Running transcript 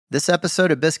This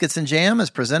episode of Biscuits and Jam is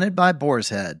presented by Boar's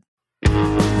Head.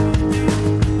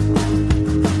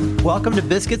 Welcome to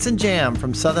Biscuits and Jam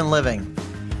from Southern Living.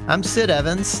 I'm Sid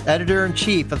Evans,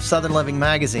 editor-in-chief of Southern Living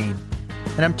magazine,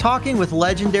 and I'm talking with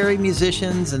legendary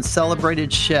musicians and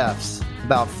celebrated chefs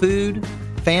about food,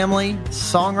 family,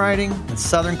 songwriting, and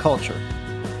Southern culture.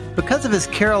 Because of his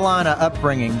Carolina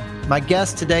upbringing, my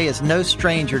guest today is no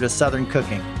stranger to Southern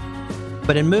cooking.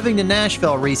 But in moving to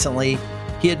Nashville recently,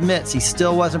 he admits he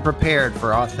still wasn't prepared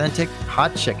for authentic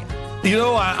hot chicken. You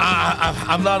know,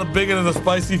 I'm not a big into the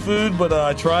spicy food, but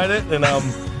I tried it, and I'm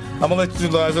gonna let you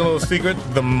know a little secret.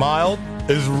 The mild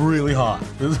is really hot.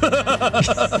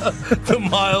 The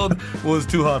mild was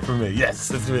too hot for me.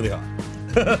 Yes, it's really hot.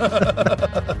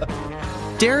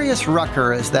 Darius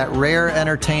Rucker is that rare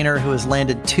entertainer who has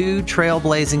landed two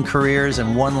trailblazing careers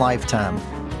in one lifetime.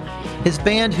 His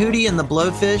band Hootie and the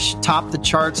Blowfish topped the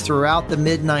charts throughout the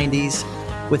mid-90s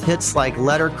with hits like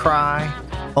Let Her Cry,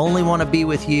 Only Want to Be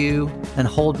With You, and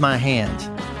Hold My Hand.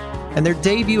 And their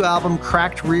debut album,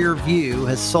 Cracked Rear View,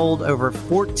 has sold over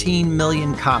 14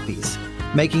 million copies,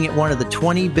 making it one of the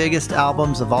 20 biggest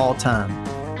albums of all time.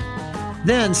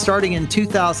 Then, starting in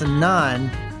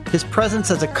 2009, his presence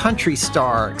as a country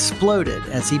star exploded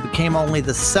as he became only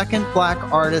the second black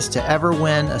artist to ever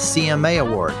win a CMA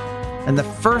award, and the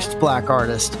first black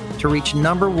artist to reach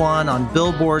number one on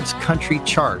Billboard's country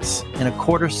charts in a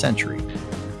quarter century.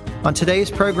 On today's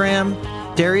program,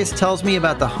 Darius tells me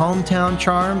about the hometown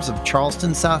charms of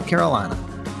Charleston, South Carolina.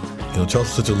 You know,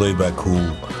 Charleston's such a laid-back,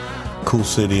 cool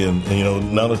city, and you know,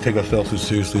 not to take ourselves too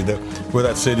seriously. We're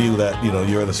that city that, you know,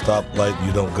 you're at a stoplight,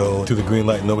 you don't go to the green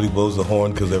light, nobody blows the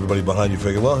horn because everybody behind you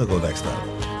figure, well, he'll go next time.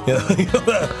 You know,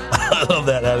 I love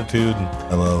that attitude, and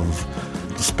I love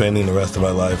spending the rest of my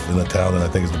life in a town that I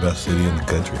think is the best city in the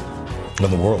country,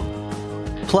 in the world.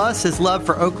 Plus, his love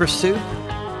for okra soup,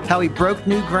 how he broke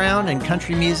new ground in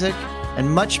country music,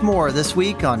 and much more this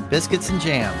week on Biscuits and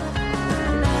Jam.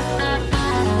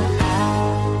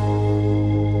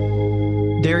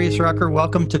 Darius Rucker,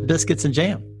 welcome to Biscuits and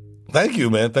Jam. Thank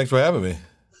you, man. Thanks for having me.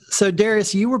 So,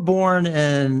 Darius, you were born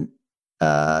in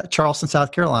Charleston,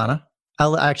 South Carolina.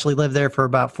 I actually lived there for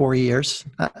about 4 years.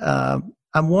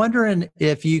 I'm wondering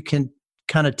if you can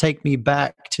kind of take me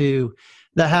back to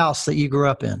the house that you grew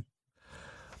up in.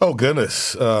 Oh,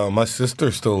 goodness. My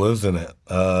sister still lives in it.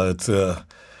 It's a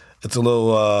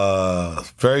little,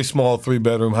 very small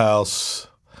 3-bedroom house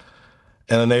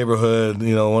in a neighborhood,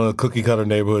 you know, one of the cookie cutter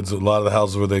neighborhoods. A lot of the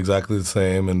houses were exactly the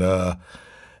same. And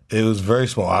it was very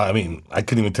small. I mean, I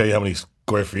couldn't even tell you how many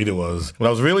square feet it was. When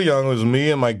I was really young, it was me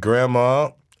and my grandma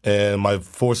and my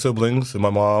 4 siblings and my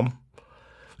mom.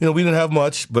 You know, we didn't have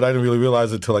much, but I didn't really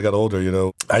realize it until I got older, you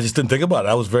know. I just didn't think about it.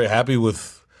 I was very happy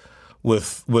with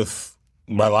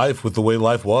my life, with the way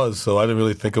life was, so I didn't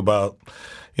really think about,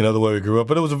 you know, the way we grew up.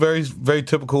 But it was a very, very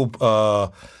typical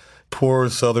poor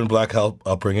Southern black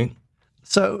upbringing.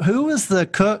 So who was the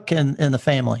cook in the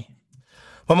family?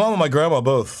 My mom and my grandma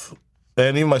both,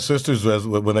 and even my sisters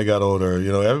when they got older.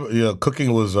 You know,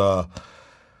 cooking was I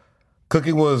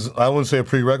wouldn't say a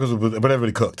prerequisite, but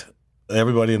everybody cooked.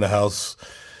 Everybody in the house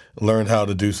learned how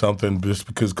to do something just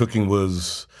because cooking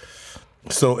was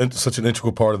such an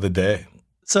integral part of the day.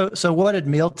 So what did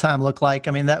mealtime look like?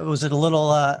 I mean, was it a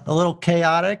little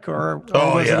chaotic, or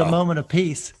was it a moment of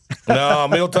peace? No,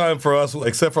 mealtime for us,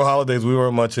 except for holidays, we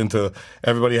weren't much into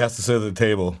everybody has to sit at the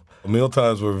table.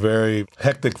 Mealtimes were very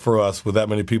hectic for us with that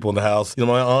many people in the house. You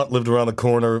know, my aunt lived around the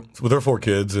corner with her 4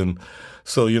 kids, and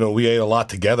so, you know, we ate a lot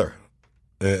together.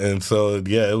 And so,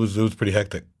 yeah, it was pretty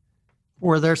hectic.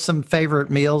 Were there some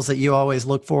favorite meals that you always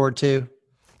look forward to?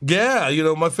 Yeah, you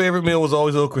know, my favorite meal was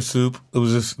always okra soup. It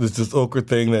was this okra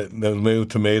thing that was made with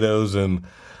tomatoes and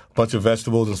a bunch of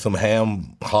vegetables and some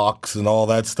ham hocks and all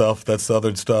that stuff, that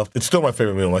Southern stuff. It's still my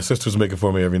favorite meal. My sisters make it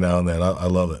for me every now and then. I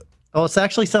love it. Well, it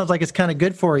actually sounds like it's kind of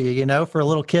good for you, you know, for a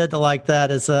little kid to like that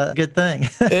is a good thing.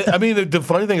 I mean, the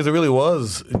funny thing is it really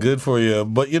was good for you.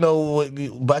 But, you know,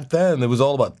 back then it was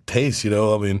all about taste, you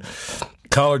know. I mean,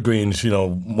 collard greens, you know,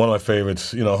 one of my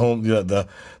favorites. You know,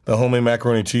 the homemade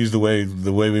macaroni and cheese, the way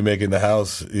we make it in the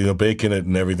house, you know, baking it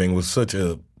and everything was such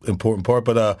a important part.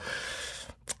 But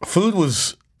food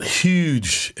was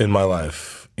huge in my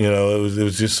life. You know, it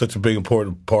was just such a big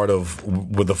important part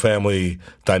with the family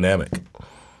dynamic.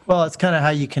 Well, it's kind of how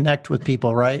you connect with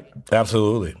people, right?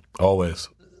 Absolutely, always.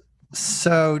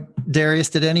 So, Darius,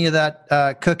 did any of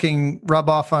that cooking rub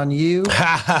off on you?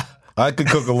 I could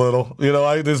cook a little. You know,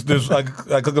 I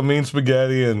cook a mean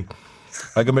spaghetti, and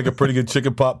I can make a pretty good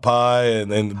chicken pot pie,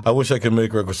 and I wish I could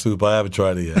make okra soup. I haven't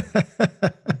tried it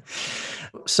yet.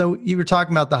 So you were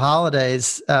talking about the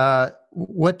holidays.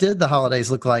 what did the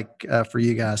holidays look like for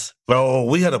you guys? Oh,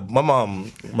 my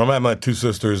mom had two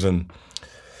sisters, and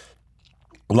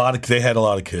they had a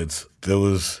lot of kids. There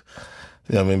was,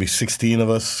 maybe 16 of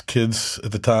us kids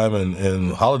at the time,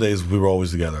 and holidays we were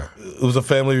always together. It was a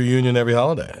family reunion every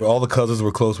holiday. All the cousins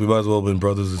were close. We might as well have been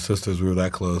brothers and sisters. We were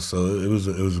that close. So it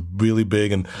was really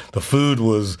big, and the food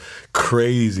was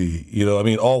crazy.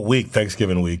 All week,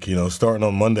 Thanksgiving week, starting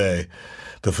on Monday,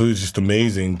 the food's just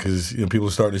amazing because people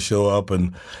are starting to show up,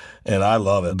 and I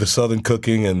love it. The Southern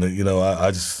cooking, and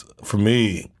I just, for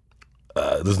me,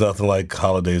 there's nothing like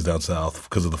holidays down south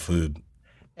because of the food.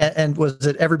 And was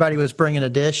it everybody was bringing a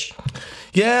dish?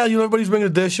 Yeah, everybody's bringing a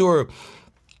dish, or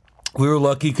we were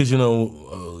lucky because,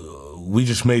 we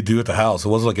just made do at the house. It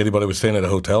wasn't like anybody was staying at a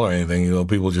hotel or anything.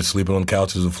 People were just sleeping on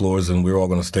couches and floors, and we were all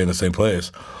going to stay in the same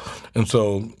place. And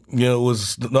so, it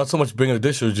was not so much bringing a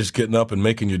dish, it was just getting up and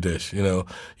making your dish. You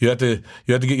had to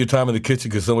get your time in the kitchen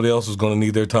because somebody else was going to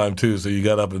need their time too. So you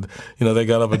got up and, they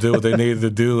got up and did what they needed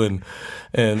to do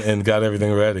and got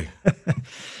everything ready.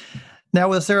 Now,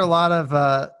 was there a lot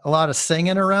of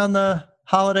singing around the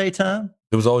holiday time?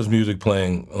 There was always music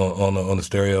playing on the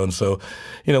stereo, and so,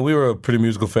 we were a pretty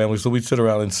musical family. So we'd sit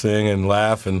around and sing and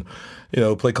laugh, and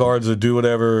play cards or do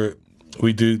whatever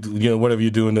we do. Whatever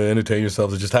you're doing to entertain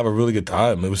yourselves, and just have a really good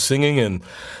time. It was singing and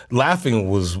laughing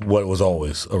was what was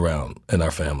always around in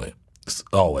our family,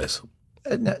 always.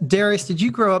 Darius, did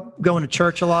you grow up going to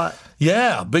church a lot?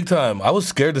 Yeah, big time. I was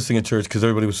scared to sing in church because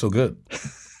everybody was so good.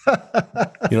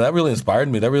 That really inspired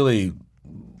me. That really,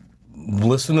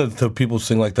 listening to people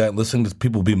sing like that, listening to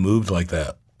people be moved like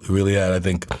that, it really had, I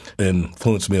think,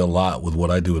 influenced me a lot with what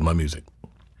I do with my music.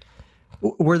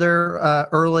 Were there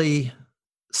early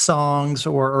songs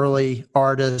or early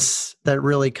artists that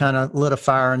really kind of lit a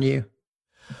fire in you?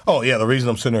 Oh, yeah. The reason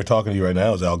I'm sitting here talking to you right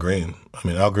now is Al Green.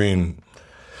 Al Green,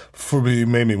 for me,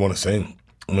 made me want to sing.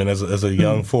 As a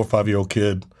young 4 or 5-year-old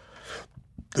kid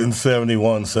in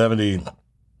 71, 70,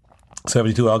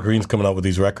 72, Al Green's coming out with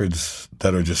these records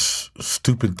that are just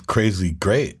stupid, crazy,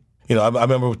 great. I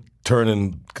remember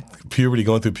going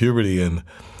through puberty and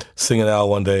singing Al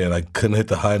one day, and I couldn't hit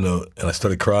the high note, and I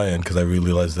started crying because I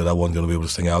realized that I wasn't going to be able to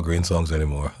sing Al Green songs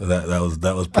anymore.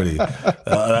 That was pretty,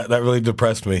 that really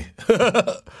depressed me.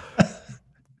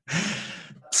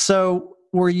 So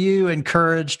were you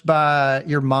encouraged by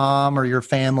your mom or your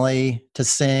family to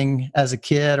sing as a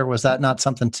kid, or was that not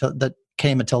something that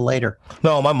came until later?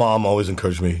 No, my mom always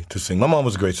encouraged me to sing. My mom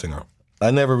was a great singer. I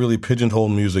never really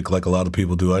pigeonholed music like a lot of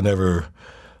people do. I never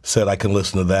said I can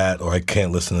listen to that or I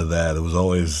can't listen to that. It was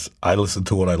always, I listened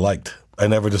to what I liked. I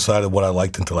never decided what I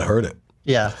liked until I heard it.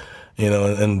 Yeah.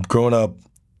 And growing up,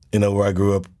 where I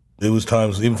grew up, it was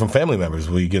times, even from family members,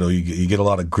 where, you get a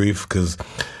lot of grief because,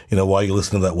 why you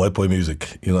listen to that white boy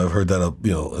music? I've heard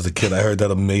that, as a kid, I heard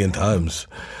that a million times.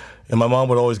 And my mom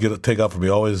would always take up for me,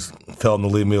 always tell him to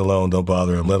leave me alone, don't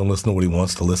bother him, let him listen to what he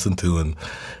wants to listen to. And,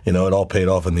 it all paid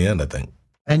off in the end, I think.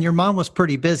 And your mom was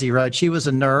pretty busy, right? She was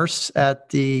a nurse at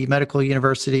the Medical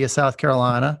University of South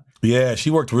Carolina. Yeah, she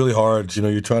worked really hard.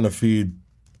 You're trying to feed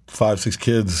 5, 6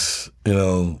 kids,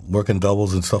 working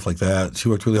doubles and stuff like that. She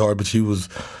worked really hard, but she was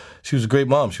a great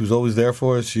mom. She was always there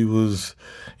for us. She was,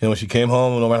 when she came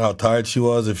home, no matter how tired she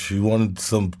was, if she wanted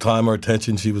some time or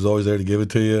attention, she was always there to give it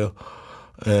to you.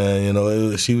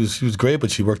 And, she was great,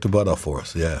 but she worked her butt off for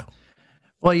us, yeah.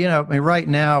 Well, right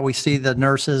now we see the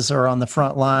nurses are on the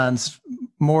front lines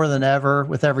more than ever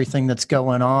with everything that's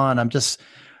going on. I'm just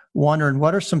wondering,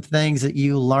 what are some things that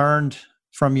you learned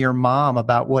from your mom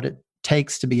about what it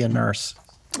takes to be a nurse?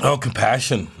 Oh,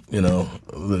 compassion.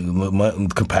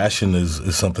 Compassion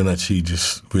is something that she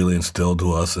just really instilled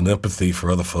to us, and empathy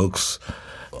for other folks.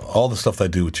 All the stuff I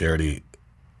do with charity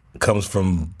comes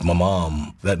from my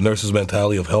mom, that nurse's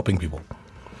mentality of helping people.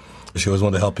 She always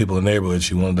wanted to help people in the neighborhood.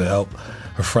 She wanted to help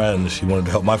her friends. She wanted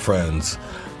to help my friends.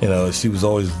 She was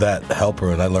always that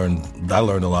helper, and I learned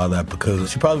a lot of that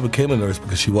because she probably became a nurse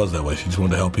because she was that way. She just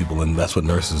wanted to help people, and that's what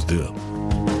nurses do.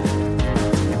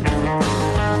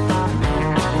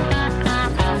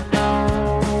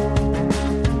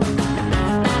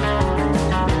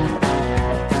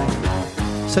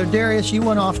 So, Darius, you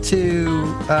went off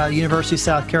to University of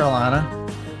South Carolina.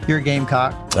 You're a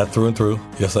Gamecock. Through and through.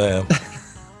 Yes, I am.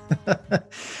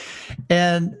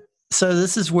 And so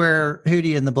this is where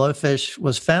Hootie and the Blowfish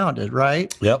was founded,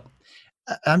 right? Yep.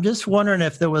 I'm just wondering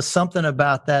if there was something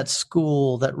about that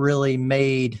school that really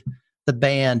made the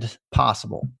band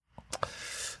possible.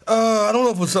 I don't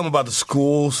know if it was something about the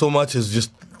school so much as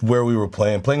just where we were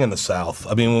playing in the South.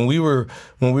 When we were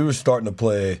starting to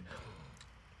play,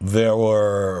 there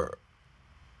were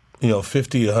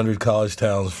 50, 100 college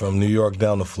towns from New York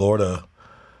down to Florida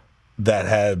that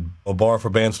had a bar for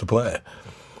bands to play.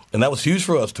 And that was huge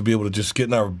for us to be able to just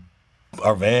get in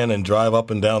our van and drive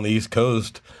up and down the East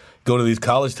Coast, go to these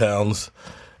college towns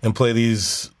and play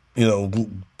these,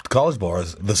 college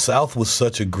bars. The South was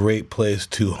such a great place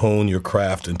to hone your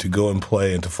craft and to go and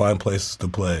play and to find places to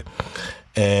play.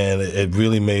 And it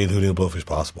really made Hootie and the Blowfish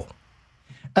possible.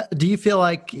 Do you feel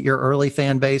like your early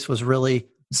fan base was really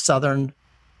Southern?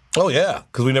 Oh, yeah,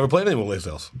 because we never played anyplace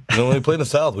else. We played in the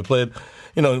South. We played,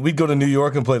 we'd go to New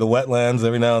York and play the Wetlands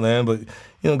every now and then, but,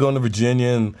 going to Virginia,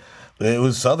 and it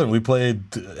was Southern. We played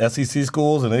SEC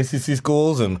schools and ACC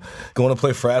schools and going to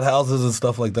play frat houses and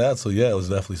stuff like that. So, yeah, it was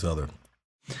definitely Southern.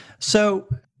 So,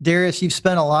 Darius, you've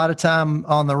spent a lot of time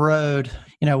on the road.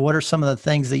 What are some of the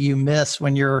things that you miss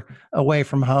when you're away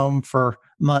from home for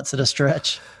months at a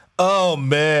stretch? Oh,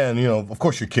 man, of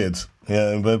course your kids.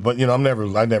 Yeah, but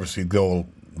I never see go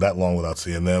that long without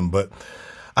seeing them. But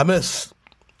I'm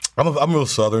real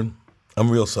Southern.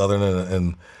 I'm real Southern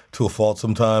and to a fault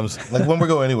sometimes. Like when we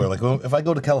go anywhere, like if I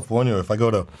go to California or if I go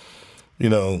to,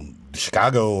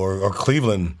 Chicago or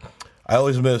Cleveland, I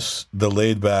always miss the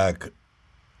laid back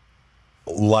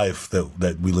life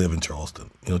that we live in Charleston.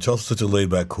 Charleston's such a laid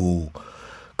back, cool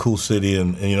city,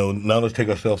 and not only take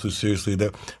ourselves too seriously.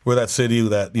 We're that city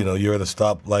that you're at a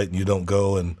stoplight and you don't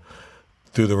go and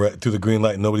through the green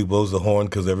light and nobody blows the horn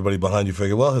because everybody behind you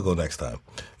figure, well, he'll go next time.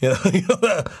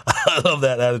 I love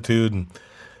that attitude, and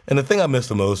the thing I miss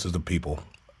the most is the people.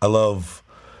 I love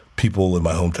people in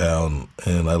my hometown,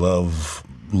 and I love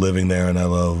living there, and I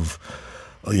love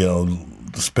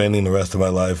spending the rest of my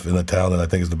life in a town that I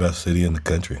think is the best city in the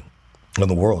country, in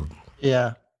the world.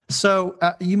 Yeah. So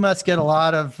you must get a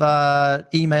lot of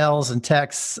emails and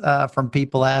texts from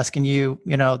people asking you,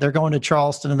 they're going to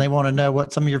Charleston and they want to know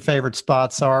what some of your favorite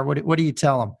spots are. What do you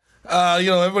tell them?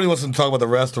 Everybody wants to talk about the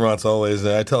restaurants always.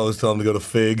 I always tell them to go to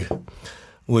Fig,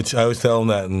 which I always tell them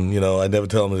that. And, I never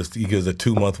tell them there's a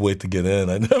 2-month wait to get in.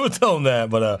 I never tell them that.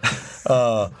 But,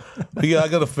 I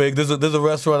go to Fig. There's a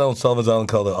restaurant on Sullivan's Island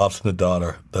called The Obstinate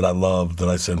Daughter that I love, that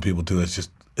I send people to. It's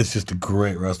just a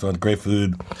great restaurant, great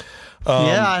food.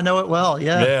 Yeah, I know it well.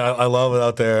 Yeah. Yeah, I love it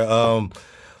out there.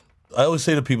 I always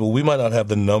say to people, we might not have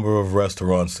the number of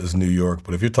restaurants as New York,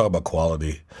 but if you're talking about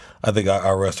quality, I think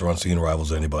our restaurant scene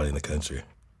rivals anybody in the country.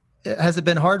 Has it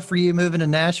been hard for you moving to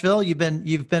Nashville? You've been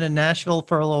in Nashville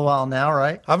for a little while now,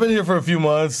 right? I've been here for a few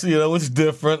months. It's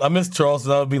different. I miss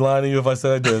Charleston. I would be lying to you if I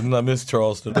said I didn't. I miss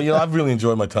Charleston. But, I've really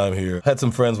enjoyed my time here. Had some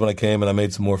friends when I came, and I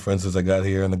made some more friends as I got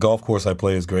here. And the golf course I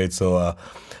play is great. So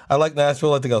I like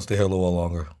Nashville. I think I'll stay here a little while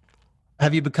longer.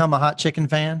 Have you become a hot chicken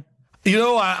fan?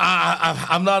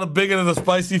 I'm not a big into the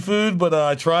spicy food, but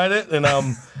I tried it, and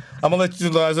I'm gonna let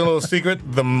you know a little secret.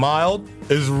 The mild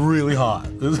is really hot.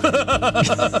 The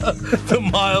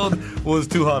mild was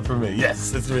too hot for me.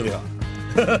 Yes, it's really hot.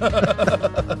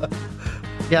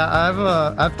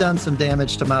 Yeah, I've done some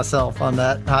damage to myself on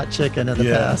that hot chicken in the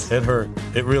past. It hurt.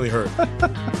 It really hurt.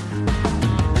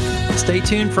 Stay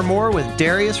tuned for more with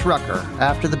Darius Rucker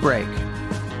after the break.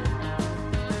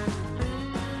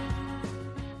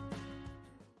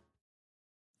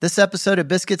 This episode of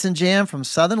Biscuits and Jam from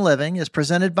Southern Living is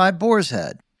presented by Boar's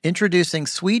Head, introducing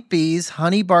Sweet Bee's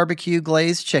Honey Barbecue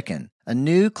Glazed Chicken, a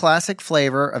new classic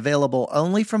flavor available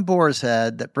only from Boar's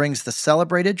Head that brings the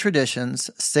celebrated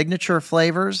traditions, signature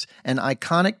flavors, and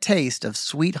iconic taste of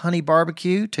sweet honey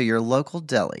barbecue to your local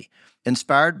deli.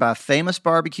 Inspired by famous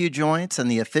barbecue joints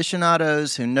and the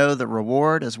aficionados who know the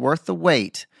reward is worth the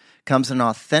wait, comes an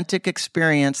authentic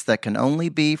experience that can only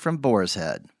be from Boar's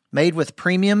Head. Made with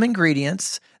premium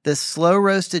ingredients, this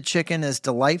slow-roasted chicken is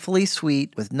delightfully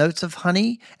sweet with notes of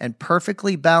honey and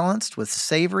perfectly balanced with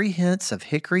savory hints of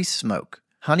hickory smoke.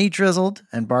 Honey drizzled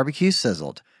and barbecue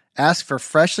sizzled. Ask for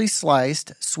freshly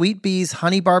sliced Sweet Bee's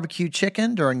Honey Barbecue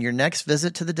Chicken during your next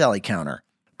visit to the deli counter.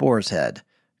 Boar's Head.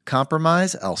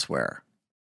 Compromise elsewhere.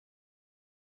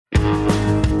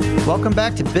 Welcome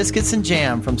back to Biscuits and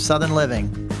Jam from Southern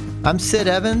Living. I'm Sid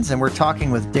Evans, and we're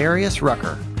talking with Darius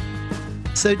Rucker.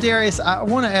 So, Darius, I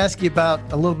want to ask you a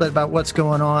little bit about what's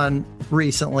going on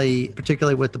recently,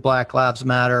 particularly with the Black Lives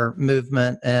Matter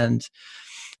movement and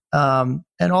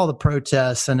all the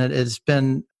protests. And it has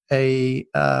been a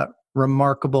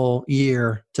remarkable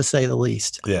year, to say the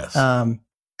least. Yes.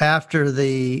 After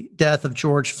the death of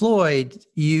George Floyd,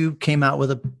 you came out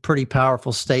with a pretty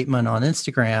powerful statement on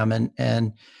Instagram,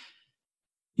 and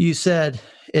you said,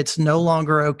 "It's no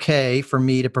longer okay for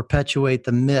me to perpetuate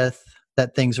the myth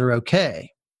that things are okay."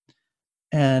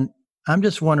 And I'm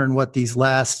just wondering what these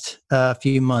last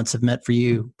few months have meant for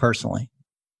you personally.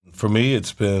 For me,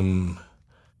 it's been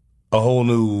a whole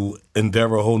new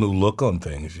endeavor, a whole new look on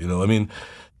things. I mean,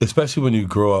 especially when you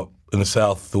grow up in the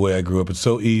South the way I grew up, it's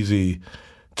so easy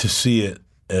to see it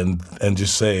and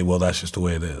just say, well, that's just the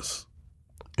way it is.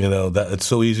 You know, that it's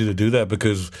so easy to do that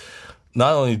because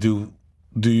not only do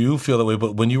you feel that way,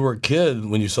 but when you were a kid,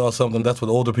 when you saw something, that's what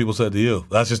older people said to you.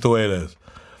 That's just the way it is.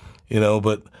 You know,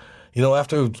 but, you know,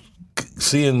 after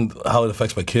seeing how it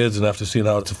affects my kids and after seeing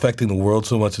how it's affecting the world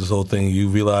so much, this whole thing, you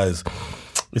realize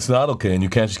it's not okay and you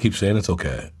can't just keep saying it's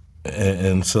okay.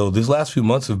 And so these last few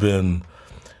months have been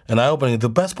an eye-opening. The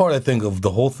best part, I think, of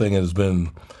the whole thing has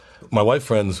been my white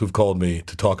friends who've called me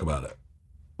to talk about it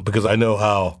because I know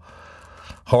how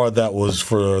hard that was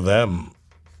for them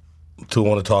to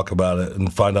want to talk about it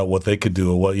and find out what they could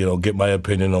do or what, you know, get my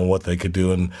opinion on what they could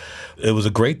do. And it was a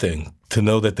great thing to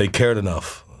know that they cared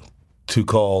enough to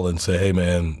call and say, hey,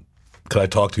 man, could I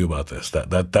talk to you about this?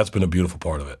 That's been a beautiful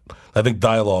part of it. I think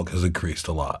dialogue has increased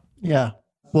a lot. Yeah.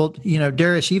 Well, you know,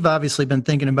 Darius, you've obviously been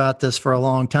thinking about this for a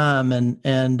long time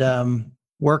and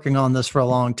working on this for a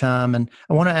long time. And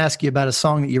I want to ask you about a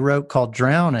song that you wrote called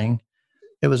Drowning.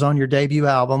 It was on your debut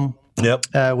album. Yep.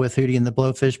 With Hootie and the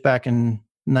Blowfish back in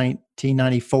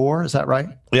 1994. Is that right?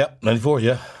 Yep. 94.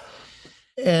 Yeah.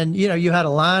 And, you know, you had a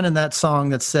line in that song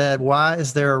that said, why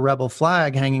is there a rebel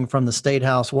flag hanging from the State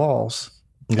House walls?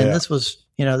 Yeah. And this was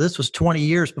 20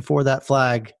 years before that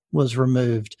flag was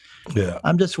removed. Yeah.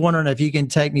 I'm just wondering if you can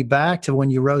take me back to when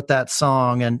you wrote that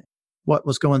song and what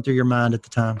was going through your mind at the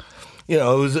time. You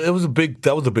know, that was a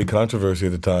big controversy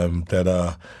at the time that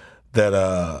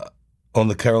on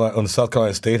the South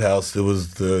Carolina State House, it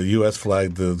was the U.S.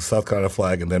 flag, the South Carolina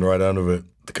flag, and then right under it,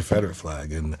 the Confederate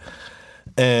flag.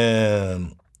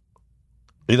 And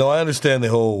you know, I understand the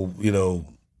whole, you know,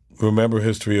 remember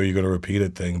history or you're going to repeat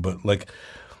it thing. But like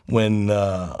when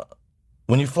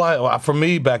you fly, for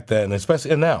me back then,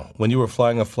 especially and now, when you were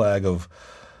flying a flag of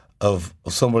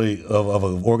somebody of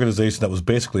an organization that was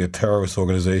basically a terrorist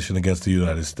organization against the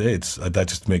United States, that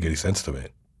just didn't make any sense to me.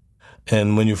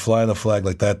 And when you're flying a flag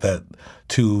like that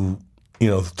to, you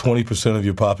know, 20% of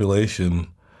your population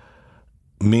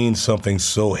means something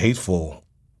so hateful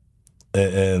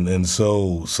and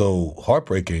so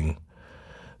heartbreaking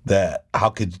that how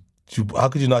could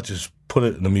you not just put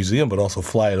it in a museum but also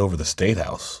fly it over the State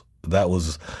House? That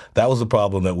was the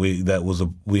problem that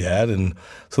we had, and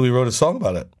so we wrote a song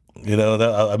about it. You know,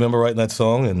 I remember writing that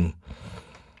song and,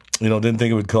 you know, didn't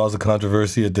think it would cause a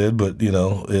controversy. It did, but, you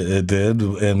know, it did.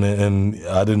 And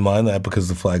I didn't mind that because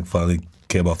the flag finally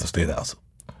came off the State House.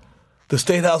 The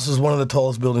State House is one of the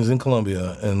tallest buildings in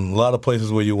Columbia, and a lot of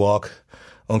places where you walk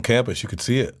on campus, you could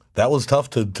see it. That was tough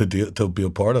to be a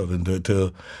part of and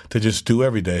to just do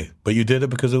every day. But you did it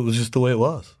because it was just the way it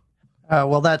was.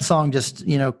 Well, that song just,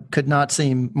 you know, could not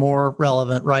seem more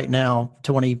relevant right now,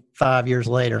 25 years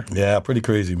later. Yeah, pretty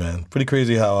crazy, man. Pretty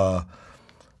crazy how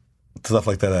stuff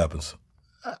like that happens.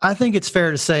 I think it's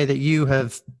fair to say that you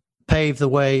have paved the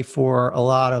way for a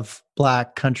lot of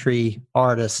Black country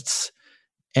artists.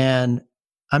 And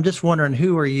I'm just wondering,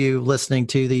 who are you listening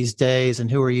to these days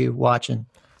and who are you watching?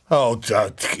 Oh,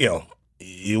 you know,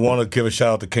 you want to give a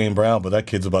shout out to Kane Brown, but that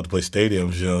kid's about to play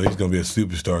stadiums. You know, he's going to be a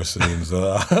superstar soon.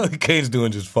 So Kane's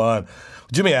doing just fine.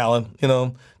 Jimmy Allen, you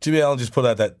know, just put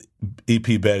out that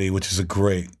EP Betty, which is a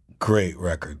great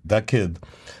record. That kid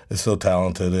is so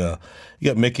talented. You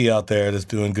got Mickey out there that's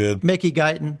doing good. Mickey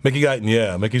Guyton,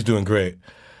 yeah. Mickey's doing great.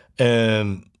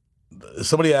 And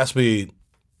somebody asked me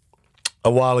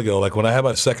a while ago, like when I had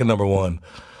my second number one,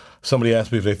 somebody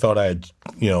asked me if they thought I had,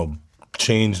 you know,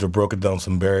 changed or broken down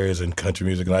some barriers in country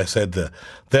music. And I said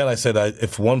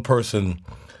if one person,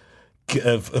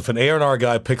 if an A&R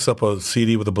guy picks up a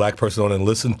CD with a Black person on it and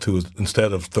listens to it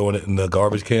instead of throwing it in the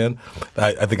garbage can,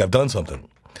 I think I've done something.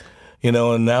 You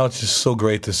know, and now it's just so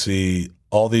great to see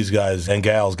all these guys and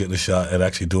gals getting a shot and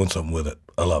actually doing something with it.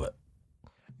 I love it.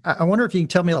 I wonder if you can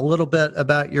tell me a little bit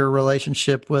about your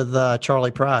relationship with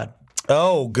Charley Pride.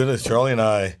 Oh, goodness. Charlie and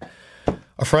I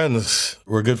are friends.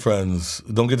 We're good friends.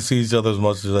 Don't get to see each other as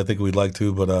much as I think we'd like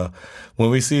to, but when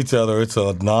we see each other, it's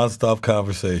a nonstop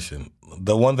conversation.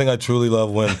 The one thing I truly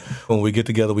love when we get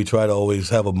together, we try to always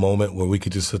have a moment where we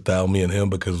could just sit down, me and him,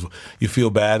 because you feel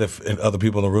bad if other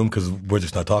people in the room because we're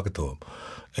just not talking to him.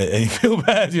 And you feel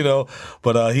bad, you know.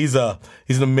 But he's an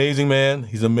amazing man.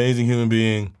 He's an amazing human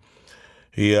being.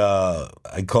 I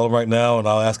call him right now, and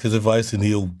I'll ask his advice, and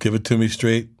he'll give it to me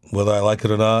straight, whether I like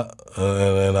it or not,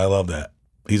 and I love that.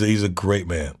 He's a great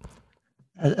man.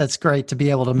 That's great to be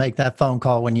able to make that phone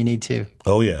call when you need to.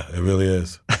 Oh, yeah, it really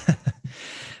is.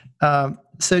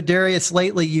 So, Darius,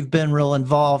 lately you've been real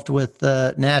involved with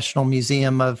the National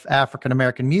Museum of African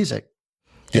American Music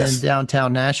in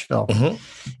downtown Nashville.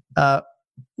 Mm-hmm.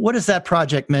 What has that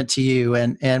project meant to you,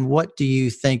 and what do you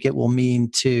think it will mean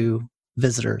to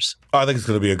visitors? I think it's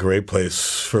going to be a great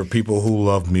place for people who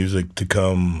love music to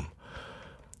come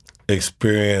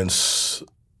experience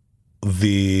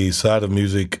the side of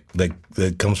music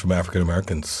that comes from African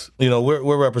Americans.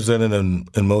 We're represented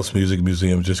in most music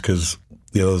museums just because,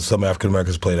 some African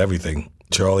Americans played everything.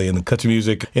 Charlie and the country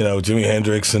music, Jimi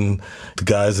Hendrix and the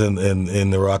guys in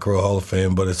the Rock and Roll Hall of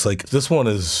Fame. But it's like this one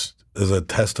is a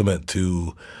testament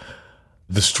to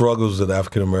the struggles that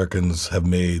African Americans have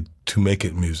made to make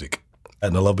it music.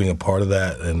 And I love being a part of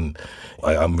that, and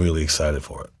I'm really excited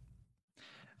for it.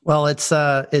 Well, it's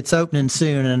opening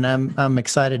soon, and I'm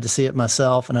excited to see it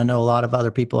myself, and I know a lot of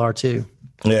other people are too.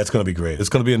 Yeah, it's going to be great. It's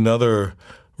going to be another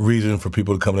reason for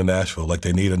people to come to Nashville. Like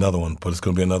they need another one, but it's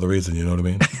going to be another reason. You know what I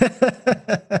mean?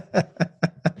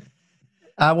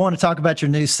 I want to talk about your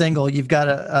new single. You've got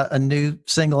a new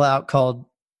single out called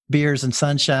 "Beers and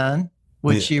Sunshine,"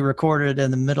 which you recorded in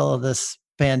the middle of this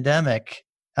pandemic.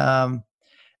 I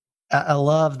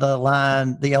love the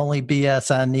line, "The only BS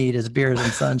I need is beers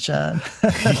and sunshine."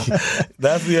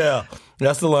 That's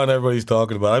the line everybody's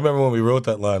talking about. I remember when we wrote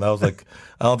that line, I was like,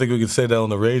 I don't think we could say that on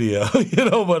the radio,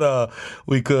 but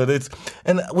we could.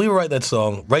 And we were writing that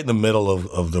song right in the middle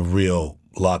of the real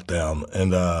lockdown.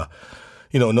 And,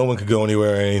 no one could go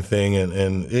anywhere or anything.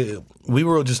 And we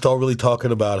were just all really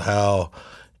talking about how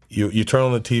you turn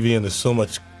on the TV and there's so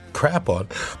much crap on,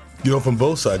 from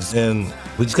both sides. And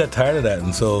we just got tired of that.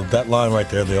 And so that line right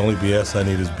there, "The only BS I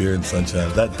need is beer and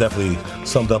sunshine," that definitely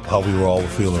summed up how we were all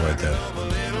feeling right then.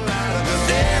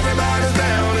 Everybody's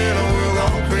down in a world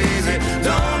gone crazy.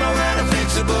 Don't know how to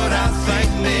fix it, but I think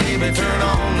maybe turn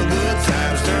on the good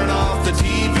times, turn off the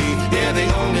TV. Yeah,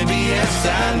 the only BS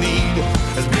I need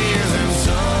is beers and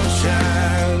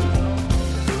sunshine.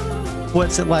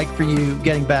 What's it like for you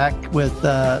getting back with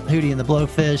Hootie and the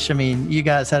Blowfish? I mean, you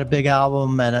guys had a big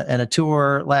album and a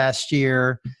tour last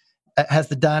year. Has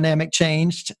the dynamic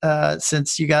changed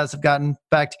since you guys have gotten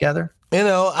back together?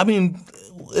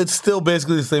 It's still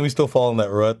basically the same. We still fall in that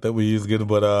rut that we used to get,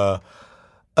 but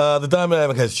the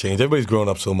dynamic has changed. Everybody's grown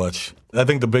up so much. I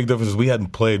think the big difference is we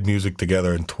hadn't played music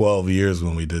together in 12 years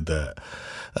when we did that.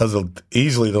 That was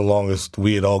easily the longest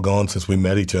we had all gone since we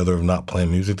met each other of not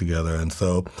playing music together. And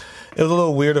so it was a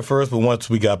little weird at first, but once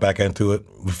we got back into it,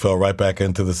 we fell right back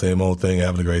into the same old thing,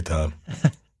 having a great time.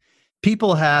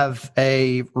 People have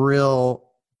a real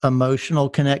emotional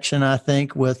connection, I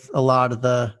think, with a lot of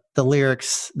the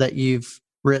lyrics that you've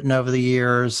written over the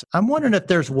years. I'm wondering if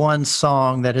there's one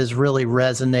song that has really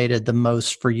resonated the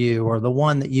most for you, or the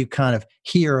one that you kind of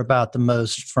hear about the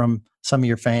most from some of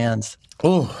your fans.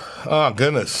 Oh,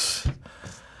 goodness.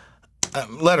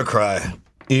 Let Her Cry,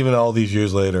 even all these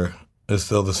years later, is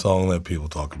still the song that people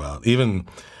talk about. Even,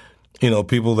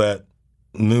 people that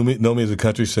know me as a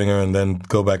country singer and then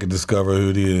go back and discover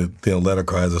Hootie, Let Her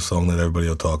Cry is a song that everybody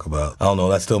will talk about. I don't know,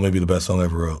 that still may be the best song I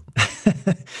ever wrote.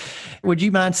 Would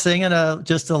you mind singing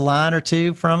just a line or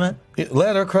two from it?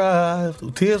 Let her cry,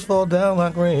 tears fall down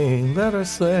like rain. Let her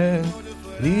sing,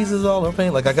 it eases all her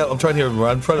pain. I'm trying to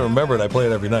remember it. I play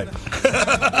it every night.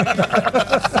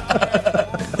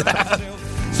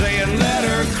 Saying, "Let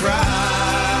her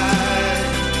cry.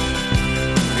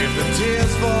 If the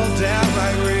tears fall down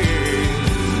like rain,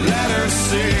 let her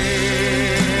sing.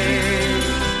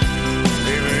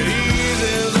 If it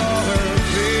eases all her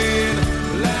pain,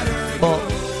 let her." Well,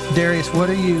 Darius, what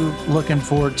are you looking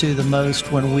forward to the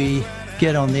most when we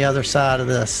get on the other side of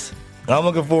this? I'm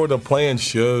looking forward to playing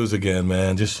shows again,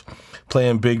 man. Just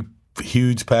playing big,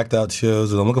 huge, packed out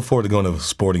shows. And I'm looking forward to going to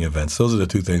sporting events. Those are the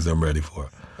two things I'm ready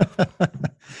for.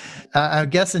 I'm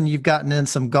guessing you've gotten in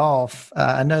some golf.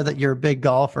 I know that you're a big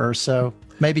golfer, so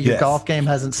maybe your golf game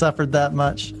hasn't suffered that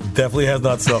much. Definitely has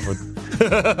not suffered.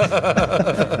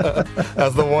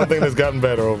 That's the one thing that's gotten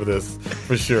better over this,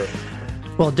 for sure.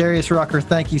 Well, Darius Rucker,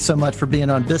 thank you so much for being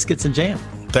on Biscuits and Jam.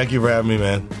 Thank you for having me,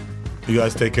 man. You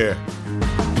guys take care.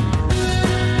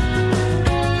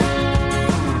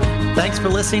 Thanks for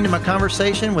listening to my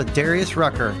conversation with Darius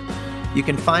Rucker. You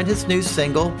can find his new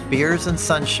single, Beers and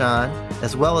Sunshine,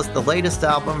 as well as the latest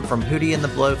album from Hootie and the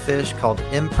Blowfish called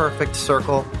Imperfect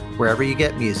Circle, wherever you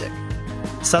get music.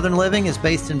 Southern Living is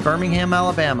based in Birmingham,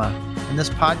 Alabama, and this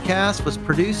podcast was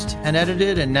produced and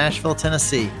edited in Nashville,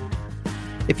 Tennessee.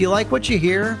 If you like what you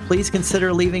hear, please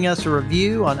consider leaving us a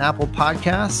review on Apple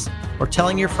Podcasts or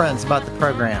telling your friends about the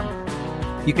program.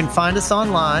 You can find us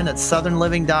online at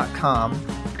southernliving.com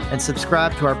and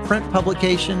subscribe to our print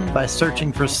publication by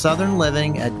searching for Southern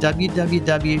Living at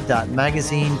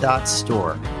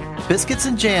www.magazine.store. Biscuits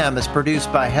and Jam is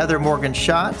produced by Heather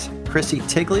Morgan-Schott, Chrissy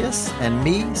Tiglius, and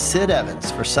me, Sid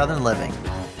Evans, for Southern Living.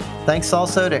 Thanks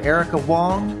also to Erica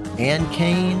Wong, Ann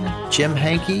Kane, Jim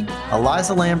Hankey,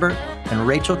 Eliza Lambert, and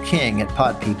Rachel King at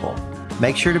Pod People.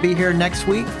 Make sure to be here next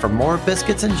week for more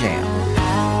Biscuits and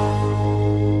Jam.